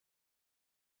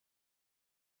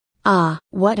Ah,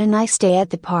 what a nice day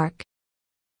at the park.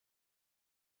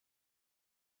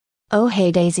 Oh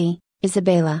hey Daisy,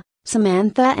 Isabella,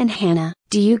 Samantha and Hannah,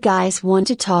 do you guys want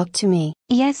to talk to me?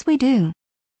 Yes we do.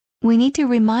 We need to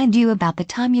remind you about the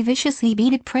time you viciously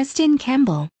beat Preston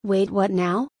Campbell. Wait, what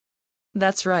now?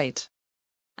 That's right.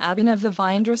 Kemar the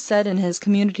Vyonder said in his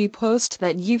community post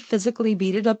that you physically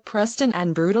beated up Preston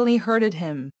and brutally hurted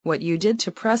him. What you did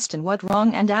to Preston was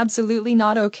wrong and absolutely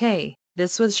not okay.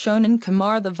 This was shown in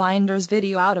Kemar the Vyonder's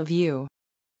video out of you.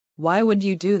 Why would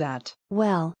you do that?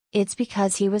 Well, it's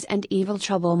because he was an evil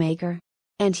troublemaker.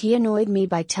 And he annoyed me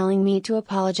by telling me to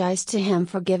apologize to him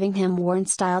for giving him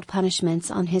Warren-styled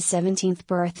punishments on his 17th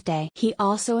birthday. He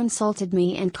also insulted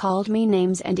me and called me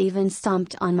names and even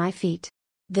stomped on my feet.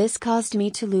 This caused me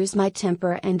to lose my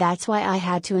temper and that's why I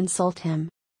had to insult him.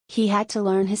 He had to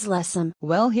learn his lesson.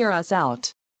 Well, hear us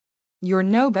out. You're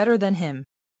no better than him.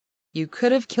 You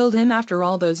could have killed him after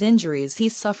all those injuries he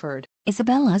suffered.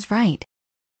 Isabella's right.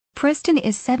 Preston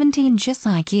is 17 just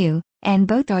like you, and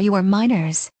both are your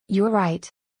minors. You're right.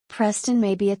 Preston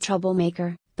may be a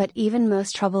troublemaker, but even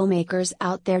most troublemakers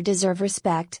out there deserve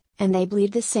respect, and they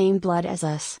bleed the same blood as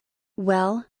us.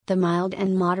 Well, the mild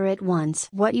and moderate ones.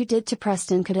 What you did to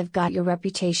Preston could have got your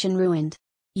reputation ruined.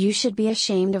 You should be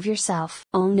ashamed of yourself.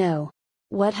 Oh no.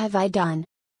 What have I done?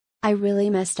 I really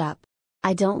messed up.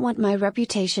 I don't want my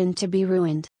reputation to be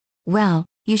ruined. Well,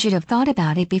 you should have thought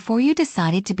about it before you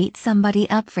decided to beat somebody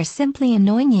up for simply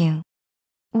annoying you.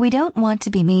 We don't want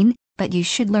to be mean, but you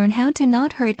should learn how to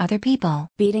not hurt other people.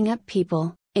 Beating up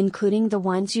people, including the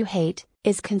ones you hate,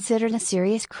 is considered a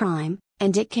serious crime,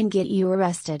 and it can get you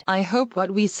arrested. I hope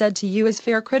what we said to you is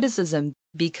fair criticism,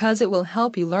 because it will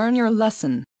help you learn your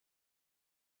lesson.